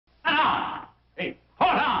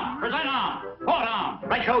Right arm. Forward arm.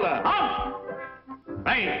 Right shoulder. Up.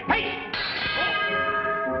 Right face.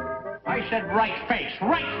 I said right face.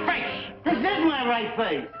 Right face. This is my right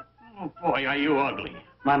face. Oh, boy, are you ugly.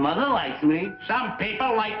 My mother likes me. Some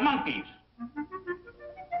people like monkeys.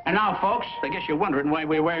 And now, folks, I guess you're wondering why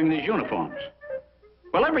we're wearing these uniforms.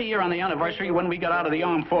 Well, every year on the anniversary when we got out of the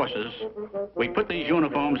armed forces, we put these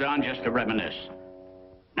uniforms on just to reminisce.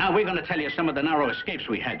 Now we're going to tell you some of the narrow escapes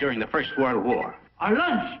we had during the First World War. Our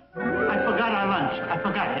lunch. I forgot our lunch. I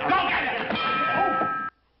forgot it. Go get it! Oh.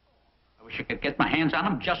 I wish I could get my hands on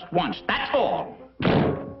them just once. That's all.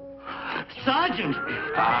 Sergeant!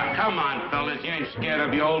 Come on, fellas. You ain't scared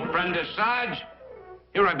of your old friend, the Sarge?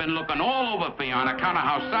 Here I've been looking all over for you on account of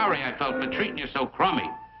how sorry I felt for treating you so crummy.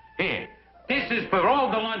 Here, this is for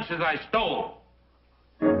all the lunches I stole.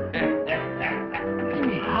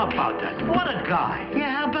 How about that? What a guy.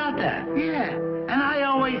 Yeah, how about that? Yeah. And I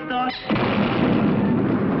always thought...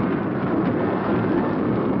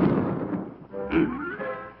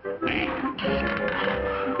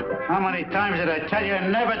 How many times did I tell you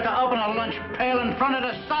never to open a lunch pail in front of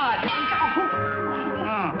the Sarge?